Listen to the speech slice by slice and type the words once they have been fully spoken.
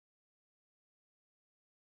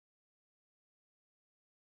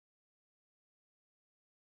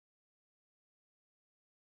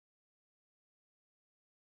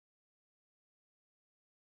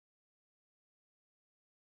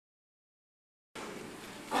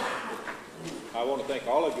I want to thank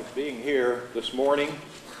all of you for being here this morning,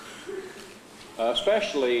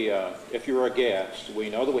 especially if you're a guest. We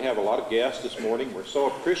know that we have a lot of guests this morning. We're so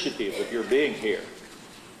appreciative of your being here.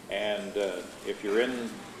 And if you're in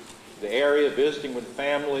the area visiting with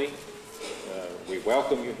family, we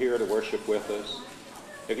welcome you here to worship with us.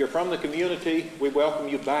 If you're from the community, we welcome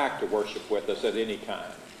you back to worship with us at any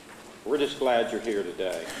time. We're just glad you're here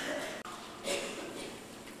today.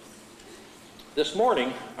 This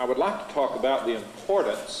morning, I would like to talk about the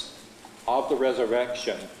importance of the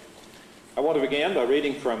resurrection. I want to begin by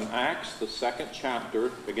reading from Acts, the 2nd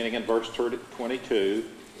chapter, beginning in verse 22.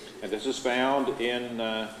 And this is found in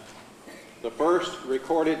the first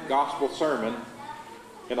recorded gospel sermon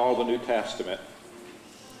in all the New Testament.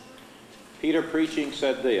 Peter preaching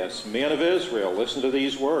said this, "Men of Israel, listen to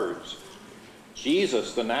these words.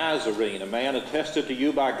 Jesus the Nazarene, a man attested to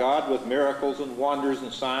you by God with miracles and wonders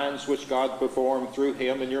and signs which God performed through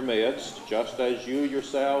him in your midst, just as you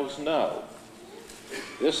yourselves know.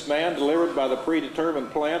 This man, delivered by the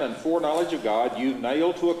predetermined plan and foreknowledge of God, you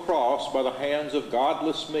nailed to a cross by the hands of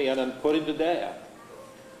godless men and put him to death.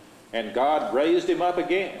 And God raised him up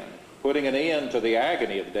again, putting an end to the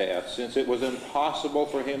agony of death, since it was impossible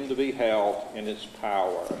for him to be held in its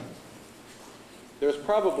power." There's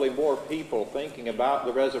probably more people thinking about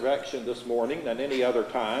the resurrection this morning than any other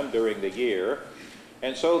time during the year.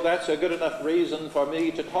 And so that's a good enough reason for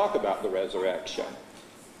me to talk about the resurrection.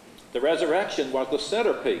 The resurrection was the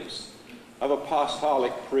centerpiece of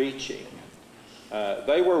apostolic preaching.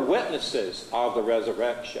 They were witnesses of the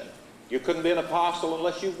resurrection. You couldn't be an apostle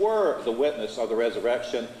unless you were the witness of the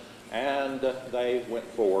resurrection, and they went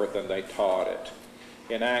forth and they taught it.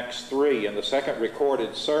 In Acts 3, in the second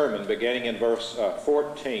recorded sermon, beginning in verse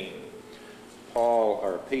 14,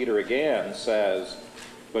 Peter again says,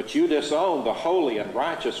 "But you disowned the holy and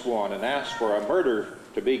righteous one and asked for a murder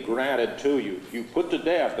to be granted to you. You put to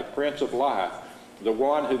death the Prince of Life, the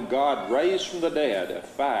one whom God raised from the dead, a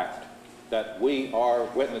fact that we are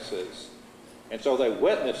witnesses." And so they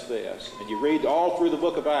witnessed this. And you read all through the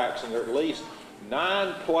book of Acts, and there are at least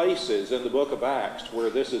 9 places in the book of Acts where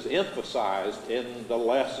this is emphasized in the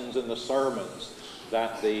lessons and the sermons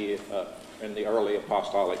that in the early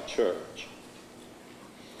apostolic church.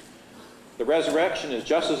 The resurrection is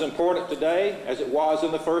just as important today as it was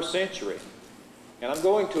in the first century. And I'm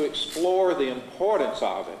going to explore the importance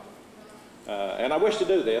of it. And I wish to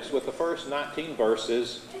do this with the first 19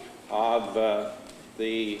 verses of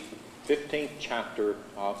the 15th chapter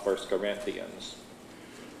of 1 Corinthians.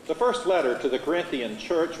 The first letter to the Corinthian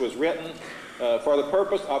church was written for the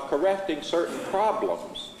purpose of correcting certain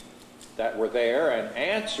problems that were there and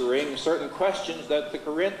answering certain questions that the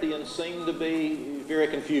Corinthians seemed to be very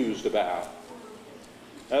confused about.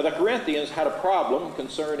 The Corinthians had a problem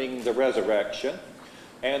concerning the resurrection,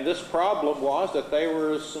 and this problem was that there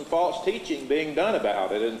was some false teaching being done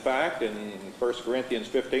about it. In fact, in 1 Corinthians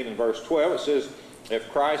 15 and verse 12, it says,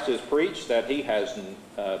 "If Christ is preached that he has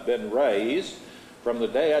been raised from the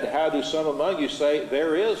dead, how do some among you say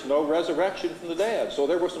there is no resurrection from the dead?" So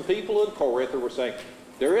there were some people in Corinth that were saying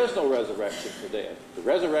there is no resurrection from the dead. The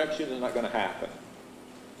resurrection is not going to happen.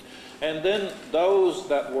 And then those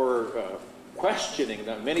that were questioning,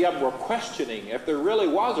 many of them were questioning if there really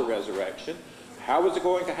was a resurrection, how was it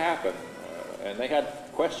going to happen? And they had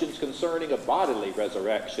questions concerning a bodily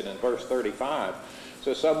resurrection in verse 35.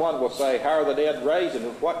 So someone will say, how are the dead raised, and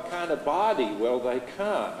with what kind of body will they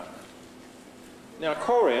come? Now,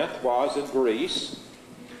 Corinth was in Greece,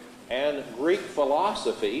 and Greek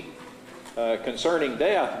philosophy concerning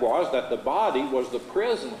death was that the body was the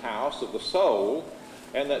prison house of the soul,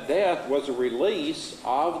 and that death was a release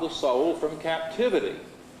of the soul from captivity.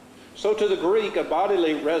 So to the Greek, a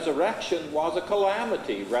bodily resurrection was a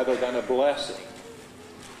calamity rather than a blessing.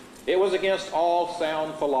 It was against all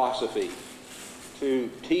sound philosophy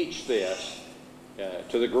to teach this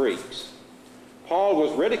to the Greeks. Paul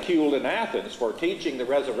was ridiculed in Athens for teaching the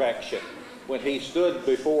resurrection when he stood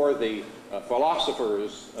before the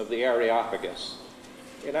philosophers of the Areopagus.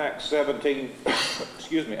 In Acts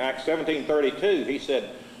 17:32, he said,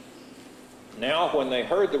 "Now when they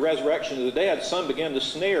heard the resurrection of the dead, some began to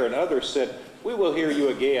sneer, and others said, 'We will hear you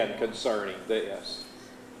again concerning this.'"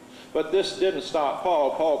 But this didn't stop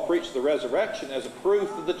Paul. Paul preached the resurrection as a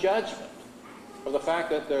proof of the judgment, of the fact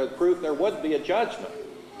that the proof there would be a judgment.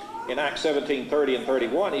 In Acts 17:30 and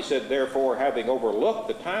 31, he said, "Therefore, having overlooked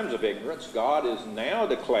the times of ignorance, God is now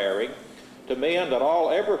declaring to men that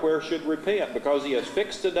all everywhere should repent, because he has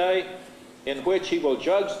fixed a day in which he will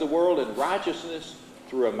judge the world in righteousness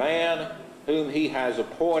through a man whom he has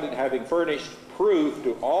appointed, having furnished proof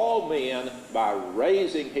to all men by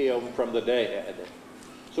raising him from the dead."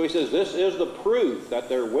 So he says this is the proof that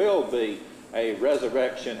there will be a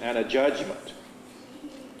resurrection and a judgment.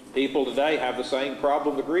 People today have the same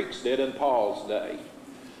problem the Greeks did in Paul's day,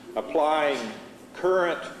 applying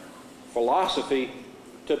current philosophy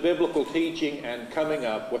to biblical teaching and coming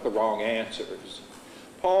up with the wrong answers.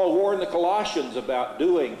 Paul warned the Colossians about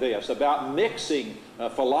doing this, about mixing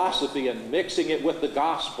philosophy and mixing it with the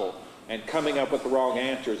gospel and coming up with the wrong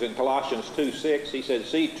answers. In Colossians 2:6, he said,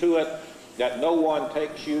 "See to it that no one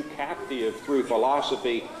takes you captive through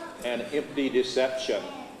philosophy and empty deception,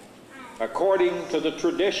 according to the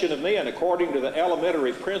tradition of men, according to the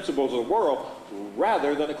elementary principles of the world,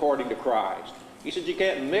 rather than according to Christ." He said you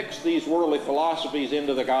can't mix these worldly philosophies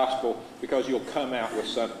into the gospel because you'll come out with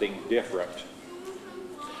something different.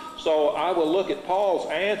 So I will look at Paul's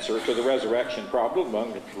answer to the resurrection problem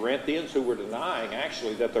among the Corinthians who were denying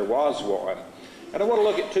actually that there was one. And I want to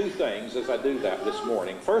look at two things as I do that this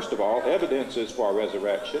morning. First of all, evidences for a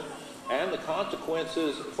resurrection and the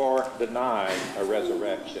consequences for denying a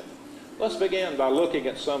resurrection. Let's begin by looking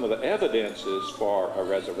at some of the evidences for a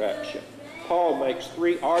resurrection. Paul makes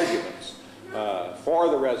three arguments for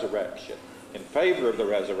the resurrection, in favor of the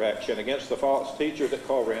resurrection, against the false teachers at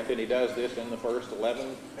Corinth, and he does this in the first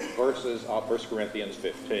 11 verses of 1 Corinthians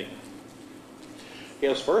 15.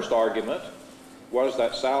 His first argument was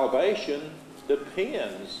that salvation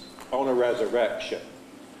depends on a resurrection.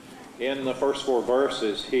 In the first 4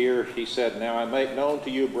 verses here, he said, "Now I make known to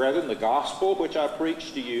you, brethren, the gospel which I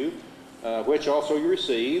preached to you, which also you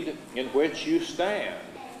received, in which you stand,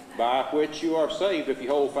 by which you are saved, if you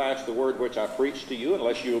hold fast the word which I preached to you,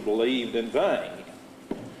 unless you have believed in vain."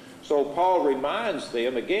 So Paul reminds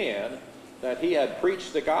them again that he had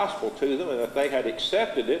preached the gospel to them and that they had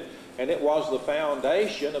accepted it, and it was the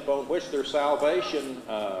foundation upon which their salvation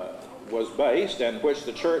was based and which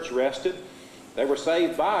the church rested. They were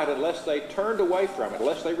saved by it unless they turned away from it,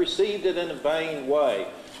 unless they received it in a vain way,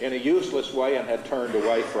 in a useless way, and had turned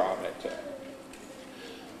away from it.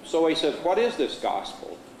 So he said, what is this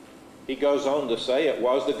gospel? He goes on to say it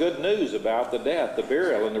was the good news about the death, the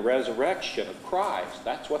burial, and the resurrection of Christ.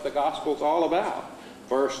 That's what the gospel's all about.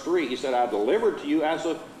 Verse 3, he said, "I delivered to you as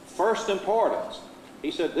of first importance."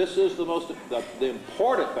 He said, this is the most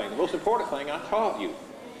important thing I taught you.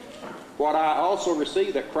 "What I also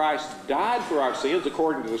received, that Christ died for our sins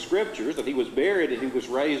according to the Scriptures, that he was buried and he was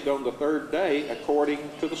raised on the 3rd day according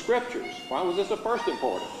to the Scriptures." Why was this of first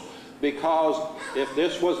importance? Because if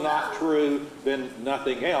this was not true, then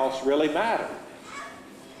nothing else really mattered.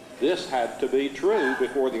 This had to be true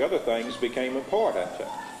before the other things became important.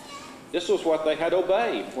 This was what they had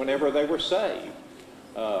obeyed whenever they were saved.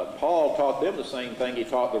 Paul taught them the same thing he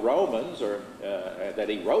taught the Romans, or that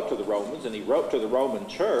he wrote to the Romans, and he wrote to the Roman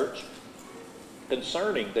church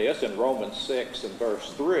concerning this in Romans 6 and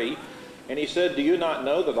verse 3. And he said, "Do you not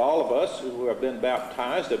know that all of us who have been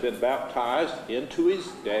baptized into his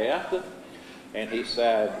death?" And he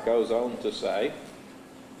said, goes on to say,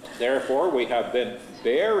 "Therefore we have been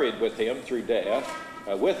buried with him through death,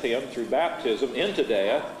 with him through baptism into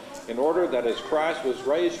death, in order that as Christ was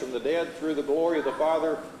raised from the dead through the glory of the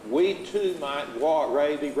Father, we too might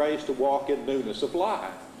be raised to walk in newness of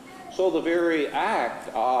life." So the very act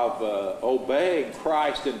of obeying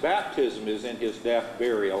Christ in baptism is in his death,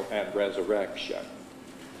 burial, and resurrection.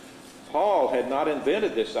 Paul had not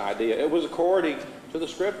invented this idea. It was according to the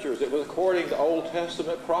Scriptures. It was according to Old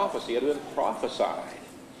Testament prophecy. It had been prophesied.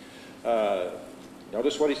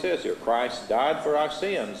 Notice what he says here. Christ died for our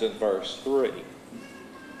sins in verse 3.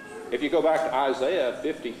 If you go back to Isaiah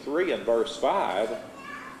 53 and verse 5,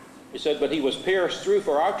 he said, "But he was pierced through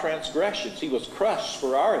for our transgressions. He was crushed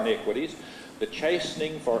for our iniquities. The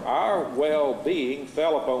chastening for our well-being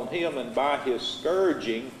fell upon him, and by his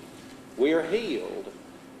scourging we are healed."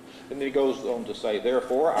 And then he goes on to say,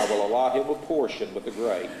 "Therefore I will allot him a portion with the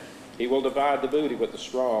great. He will divide the booty with the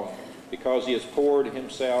strong, because he has poured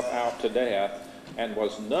himself out to death and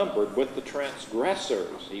was numbered with the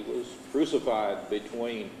transgressors." He was crucified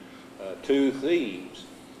between 2 thieves.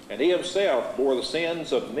 "And he himself bore the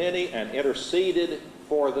sins of many and interceded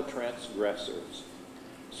for the transgressors."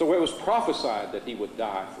 So it was prophesied that he would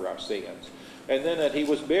die for our sins. And then that he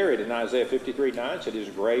was buried. In Isaiah 53:9 said his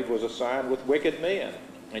grave was assigned with wicked men.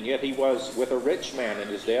 And yet he was with a rich man in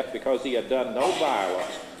his death, because he had done no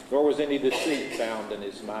violence, nor was any deceit found in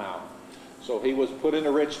his mouth. So he was put in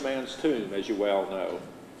a rich man's tomb, as you well know.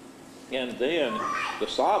 And then the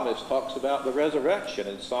psalmist talks about the resurrection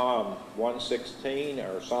in Psalm 116,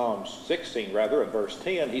 or Psalm 16 rather, in verse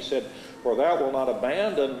 10. He said, "For thou wilt not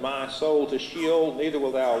abandon my soul to Sheol, neither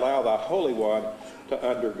wilt thou allow thy Holy One to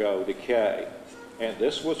undergo decay." And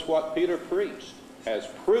this was what Peter preached as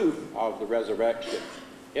proof of the resurrection.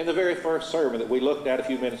 In the very first sermon that we looked at a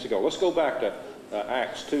few minutes ago, let's go back to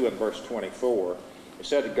Acts 2 and verse 24. It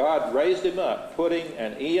said that God raised him up, putting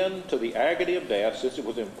an end to the agony of death, since it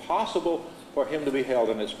was impossible for him to be held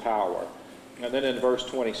in his power. And then in verse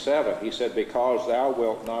 27, he said, because thou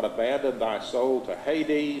wilt not abandon thy soul to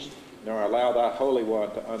Hades, nor allow thy Holy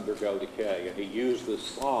One to undergo decay. And he used this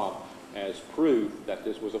psalm as proof that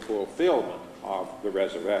this was a fulfillment of the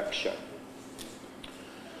resurrection.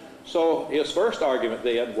 So his first argument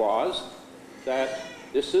then was that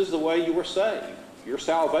this is the way you were saved. Your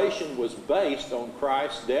salvation was based on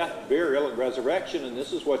Christ's death, burial, and resurrection, and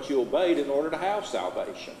this is what you obeyed in order to have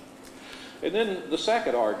salvation. And then the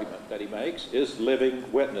second argument that he makes is living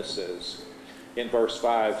witnesses in verse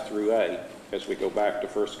 5 through 8, as we go back to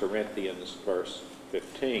 1 Corinthians verse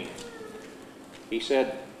 15. He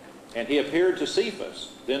said, and he appeared to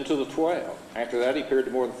Cephas, then to the 12. After that he appeared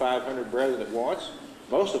to more than 500 brethren at once,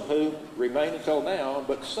 most of whom remain until now,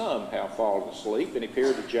 but some have fallen asleep. And he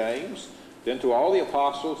appeared to James, then to all the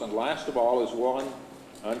apostles, and last of all, as one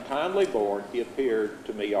untimely born, he appeared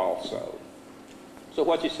to me also. So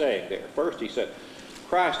what's he saying there? First he said,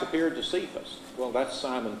 Christ appeared to Cephas. Well, that's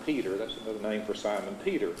Simon Peter. That's another name for Simon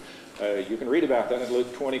Peter. You can read about that in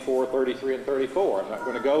Luke 24, 33, and 34. I'm not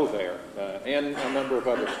going to go there. And a number of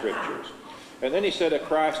other scriptures. And then he said that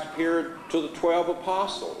Christ appeared to the 12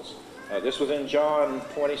 apostles. This was in John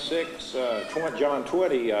 26,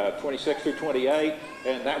 26 through 28,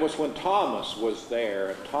 and that was when Thomas was there.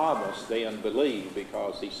 And Thomas then believed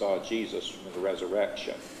because he saw Jesus in the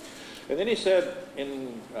resurrection. And then he said in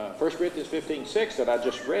 1 Corinthians 15:6 that I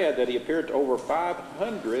just read that he appeared to over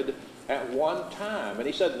 500 at one time. And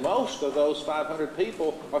he said most of those 500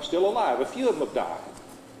 people are still alive. A few of them have died,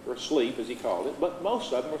 or asleep as he called it, but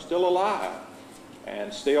most of them are still alive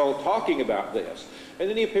and still talking about this. And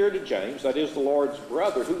then he appeared to James, that is the Lord's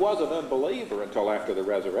brother, who was an unbeliever until after the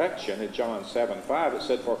resurrection. In John 7:5 it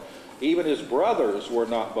said, for even his brothers were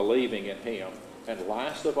not believing in him. And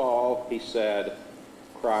last of all, he said,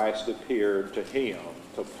 Christ appeared to him,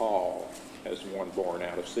 to Paul, as one born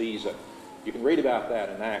out of season. You can read about that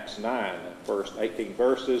in Acts 9, first 18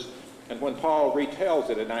 verses, and when Paul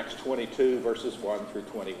retells it in Acts 22, verses 1 through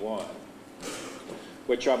 21,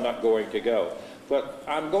 which I'm not going to go. But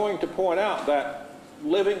I'm going to point out that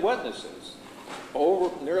living witnesses,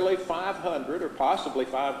 over nearly 500 or possibly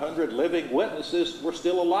 500 living witnesses were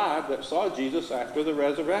still alive that saw Jesus after the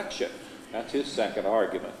resurrection. That's his second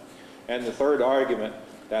argument. And the third argument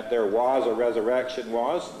that there was a resurrection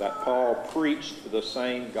was that Paul preached the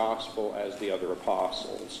same gospel as the other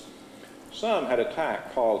apostles. Some had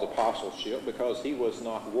attacked Paul's apostleship because he was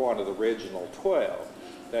not one of the original 12,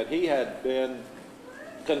 that he had been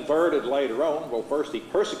converted later on. Well, first he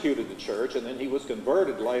persecuted the church, and then he was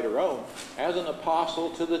converted later on as an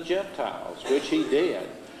apostle to the Gentiles, which he did.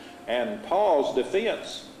 And Paul's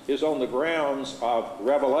defense is on the grounds of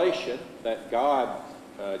revelation, that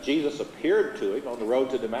Jesus appeared to him on the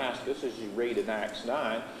road to Damascus, as you read in Acts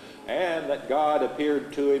 9, and that God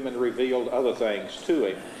appeared to him and revealed other things to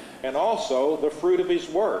him. And also the fruit of his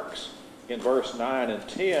works. In verse 9 and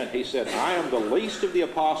 10, he said, I am the least of the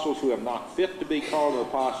apostles who am not fit to be called an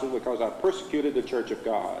apostle because I persecuted the church of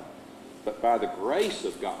God. But by the grace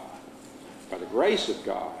of God,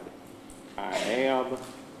 I am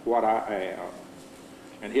what I am.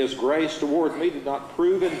 And his grace toward me did not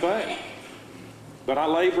prove in vain. But I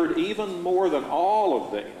labored even more than all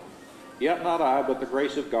of them. Yet not I, but the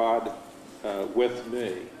grace of God with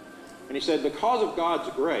me. And he said, because of God's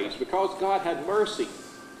grace, because God had mercy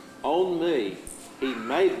on me, he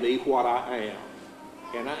made me what I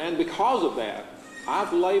am. And because of that,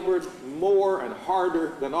 I've labored more and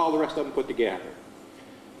harder than all the rest of them put together.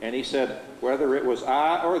 And he said, whether it was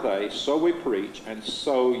I or they, so we preach, and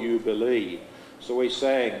so you believe. So he's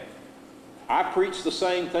saying, I preach the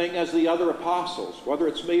same thing as the other apostles, whether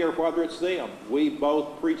it's me or whether it's them. We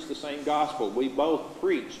both preach the same gospel. We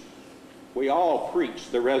all preach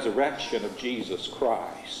the resurrection of Jesus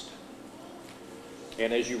Christ.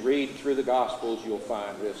 And as you read through the Gospels, you'll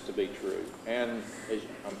find this to be true. And,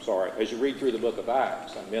 as you read through the book of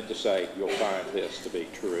Acts, I meant to say you'll find this to be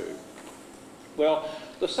true. Well,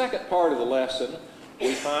 the second part of the lesson,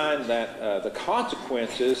 we find that the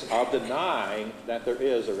consequences of denying that there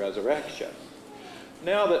is a resurrection.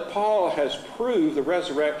 Now that Paul has proved the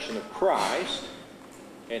resurrection of Christ,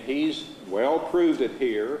 and he's well proved it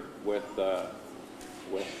here with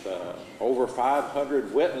over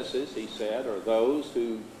 500 witnesses, he said, are those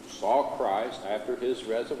who saw Christ after his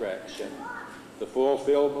resurrection, the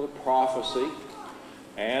fulfillment of prophecy,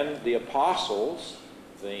 and the apostles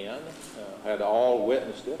then had all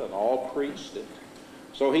witnessed it and all preached it.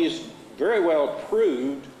 So he's very well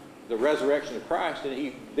proved the resurrection of Christ, and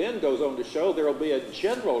he then goes on to show there will be a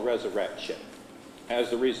general resurrection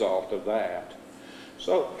as a result of that.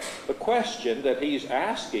 So the question that he's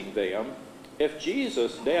asking them, if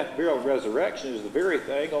Jesus' death, burial, and resurrection is the very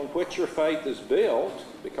thing on which your faith is built,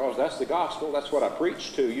 because that's the gospel, that's what I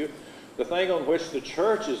preach to you, the thing on which the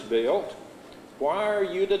church is built, why are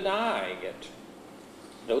you denying it?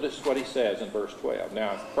 Notice what he says in verse 12.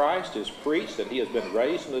 Now, if Christ is preached that he has been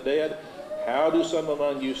raised from the dead, how do some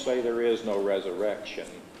among you say there is no resurrection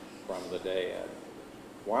from the dead?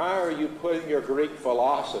 Why are you putting your Greek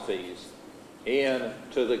philosophies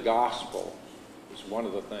into the gospel? Is one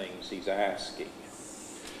of the things he's asking.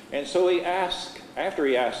 And so he asks, after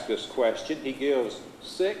he asks this question, he gives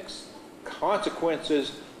 6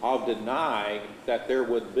 consequences of denying that there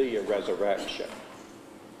would be a resurrection.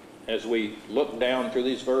 As we look down through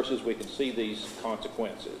these verses, we can see these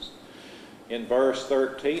consequences. In verse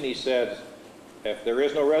 13, he says, if there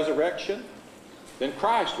is no resurrection, then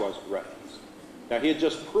Christ wasn't raised. Now, he had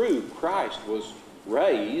just proved Christ was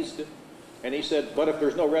raised, and he said, but if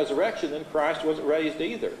there's no resurrection, then Christ wasn't raised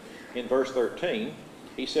either. In verse 13,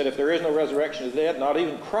 he said, if there is no resurrection of the dead, not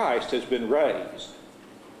even Christ has been raised.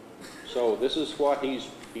 So this is what he's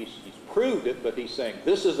proved it, but he's saying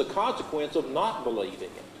this is the consequence of not believing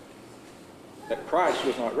it. That Christ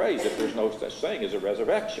was not raised if there's no such thing as a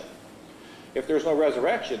resurrection. If there's no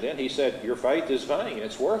resurrection, then he said, your faith is vain,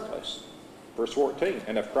 it's worthless. Verse 14,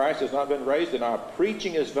 and if Christ has not been raised, then our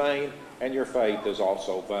preaching is vain, and your faith is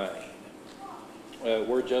also vain.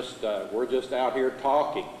 We're just out here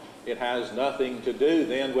talking. It has nothing to do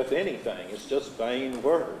then with anything. It's just vain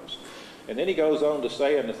words. And then he goes on to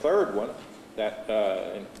say in the third one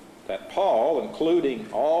that Paul, including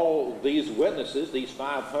all these witnesses, these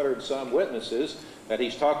 500-some witnesses that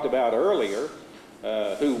he's talked about earlier,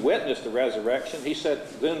 who witnessed the resurrection, he said,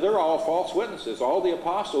 then they're all false witnesses. All the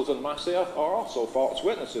apostles and myself are also false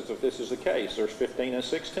witnesses if this is the case. Verse 15 and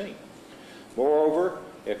 16. Moreover,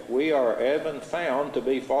 if we are even found to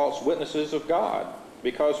be false witnesses of God,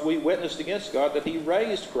 because we witnessed against God that he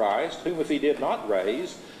raised Christ, whom if he did not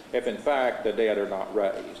raise, if in fact the dead are not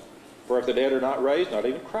raised. For if the dead are not raised, not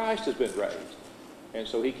even Christ has been raised. And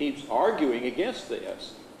so he keeps arguing against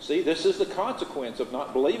this. See, this is the consequence of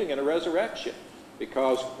not believing in a resurrection.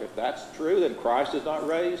 Because if that's true, then Christ is not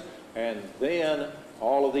raised, and then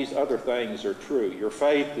all of these other things are true. Your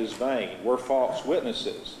faith is vain. We're false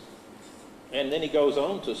witnesses. And then he goes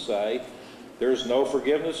on to say, there's no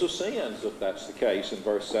forgiveness of sins if that's the case in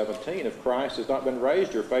verse 17. If Christ has not been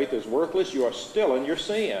raised, your faith is worthless. You are still in your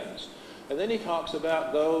sins. And then he talks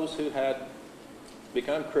about those who had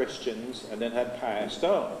become Christians and then had passed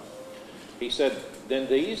on. He said, then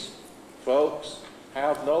these folks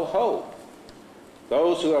have no hope.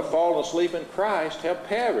 Those who have fallen asleep in Christ have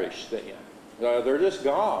perished then. They're just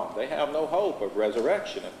gone. They have no hope of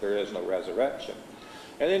resurrection if there is no resurrection.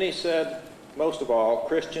 And then he said, most of all,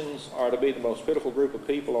 Christians are to be the most pitiful group of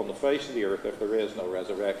people on the face of the earth if there is no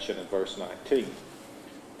resurrection in verse 19.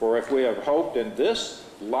 For if we have hoped in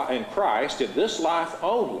Christ, in this life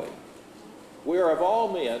only, we are of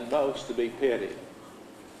all men most to be pitied.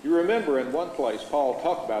 You remember in one place Paul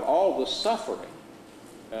talked about all the suffering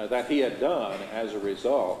that he had done as a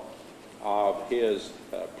result of his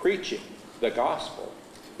preaching the gospel,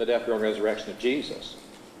 the death, burial, and resurrection of Jesus.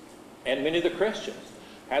 And many of the Christians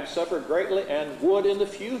had suffered greatly and would in the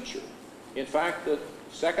future. In fact, the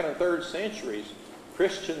 2nd and 3rd centuries,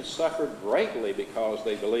 Christians suffered greatly because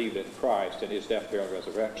they believed in Christ and his death, burial, and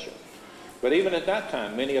resurrection. But even at that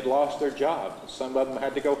time, many had lost their jobs. Some of them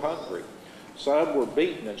had to go hungry. Some were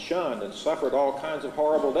beaten and shunned and suffered all kinds of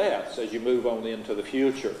horrible deaths as you move on into the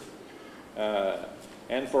future.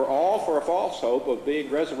 And for a false hope of being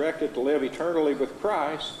resurrected to live eternally with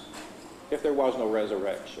Christ if there was no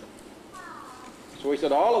resurrection. So he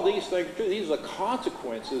said all of these things are true. These are the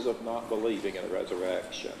consequences of not believing in a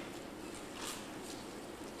resurrection.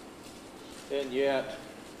 And yet,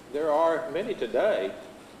 there are many today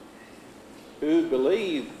who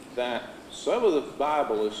believe that some of the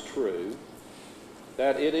Bible is true,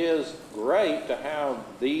 that it is great to have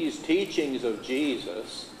these teachings of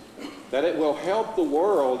Jesus, that it will help the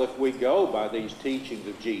world if we go by these teachings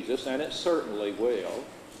of Jesus, and it certainly will,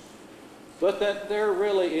 but that there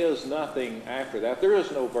really is nothing after that. There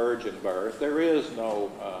is no virgin birth. There is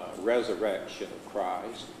no resurrection of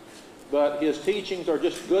Christ. But his teachings are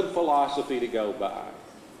just good philosophy to go by.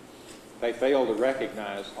 They fail to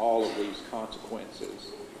recognize all of these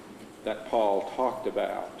consequences that Paul talked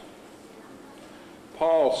about.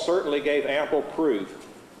 Paul certainly gave ample proof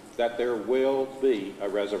that there will be a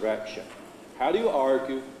resurrection. How do you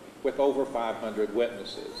argue with over 500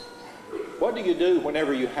 witnesses? What do you do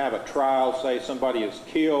whenever you have a trial, say somebody is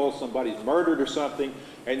killed, somebody's murdered or something,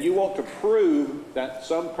 and you want to prove that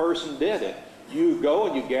some person did it? You go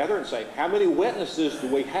and you gather and say, how many witnesses do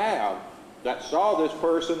we have that saw this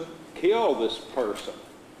person kill this person?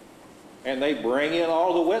 And they bring in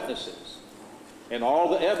all the witnesses and all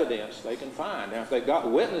the evidence they can find. Now, if they've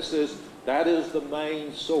got witnesses, that is the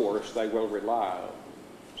main source they will rely on.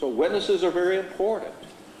 So witnesses are very important.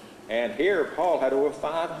 And here Paul had over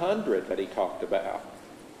 500 that he talked about.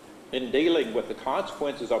 In dealing with the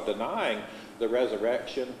consequences of denying the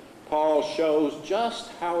resurrection, Paul shows just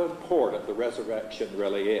how important the resurrection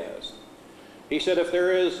really is. He said, if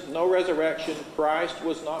there is no resurrection, Christ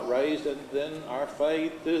was not raised, and then our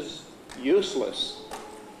faith is useless.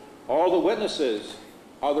 All the witnesses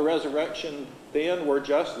of the resurrection then were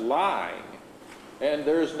just lying. And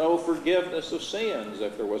there's no forgiveness of sins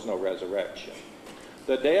if there was no resurrection.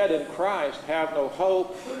 The dead in Christ have no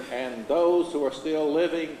hope, and those who are still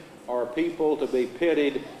living are people to be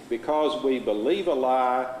pitied because we believe a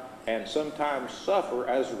lie and sometimes suffer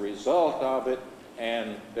as a result of it,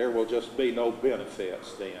 and there will just be no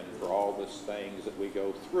benefits then for all these things that we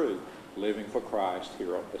go through living for Christ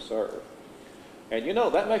here on this earth. And you know,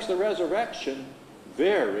 that makes the resurrection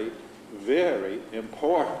very, very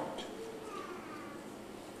important.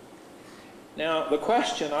 Now, the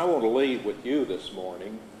question I want to leave with you this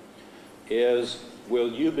morning is,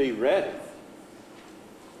 will you be ready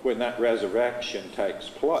when that resurrection takes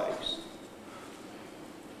place?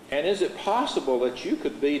 And is it possible that you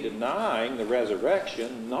could be denying the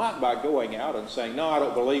resurrection not by going out and saying, no, I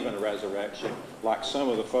don't believe in a resurrection, like some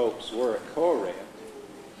of the folks were at Corinth,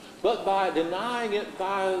 but by denying it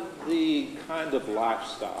by the kind of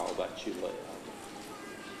lifestyle that you live?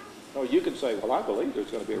 Oh, you can say, well, I believe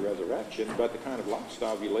there's going to be a resurrection, but the kind of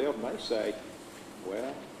lifestyle you live may say,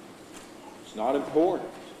 well, it's not important.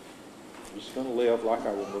 I'm just going to live like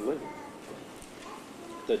I want to live.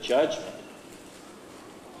 The judgment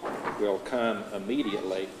will come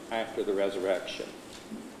immediately after the resurrection.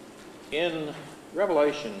 In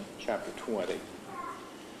Revelation chapter 20,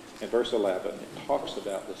 in verse 11, it talks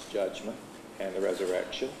about this judgment and the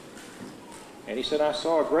resurrection. And he said, I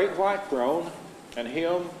saw a great white throne, and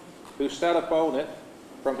him who sat upon it,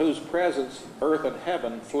 from whose presence earth and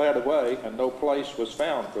heaven fled away, and no place was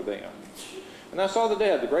found for them. And I saw the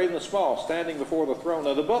dead, the great and the small, standing before the throne,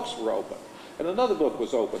 and the books were opened. And another book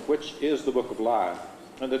was opened, which is the book of life.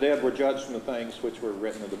 And the dead were judged from the things which were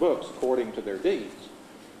written in the books, according to their deeds.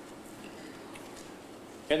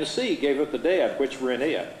 And the sea gave up the dead which were in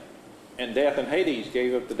it. And death and Hades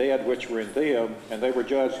gave up the dead which were in them, and they were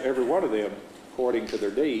judged every one of them according to their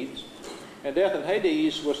deeds. And death and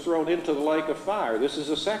Hades was thrown into the lake of fire. This is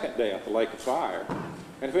the second death, the lake of fire.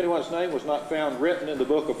 And if anyone's name was not found written in the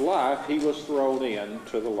book of life, he was thrown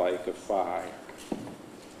into the lake of fire.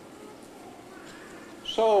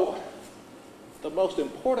 So, the most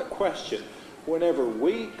important question whenever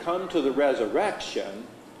we come to the resurrection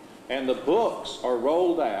and the books are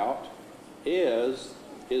rolled out is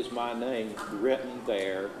my name written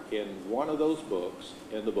there in one of those books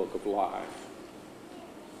in the book of life?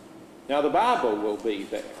 Now, the Bible will be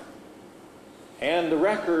there, and the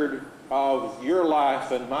record of your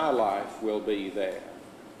life and my life will be there,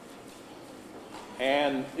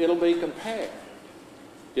 and it'll be compared.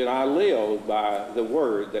 Did I live by the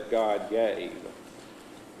word that God gave?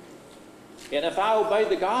 And if I obey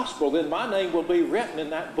the gospel, then my name will be written in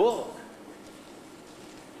that book.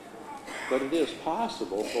 But it is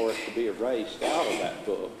possible for it to be erased out of that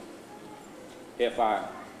book if I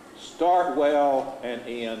start well and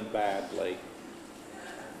end badly.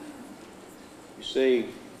 You see,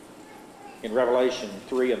 in Revelation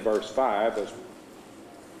 3 and verse 5, as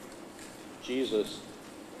Jesus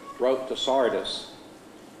wrote to Sardis,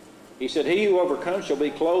 he said, he who overcomes shall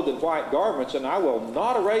be clothed in white garments, and I will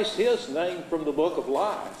not erase his name from the book of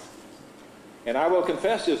life. And I will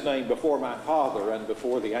confess his name before my Father and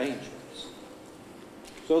before the angels.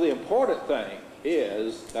 So the important thing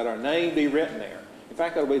is that our name be written there. In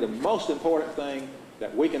fact, that'll be the most important thing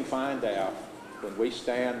that we can find out when we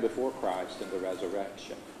stand before Christ in the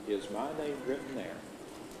resurrection. Is my name written there?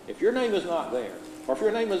 If your name is not there, or if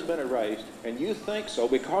your name has been erased, and you think so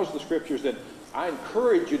because of the Scriptures, then I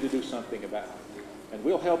encourage you to do something about it. And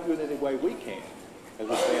we'll help you in any way we can as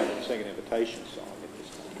we stand and sing an invitation song.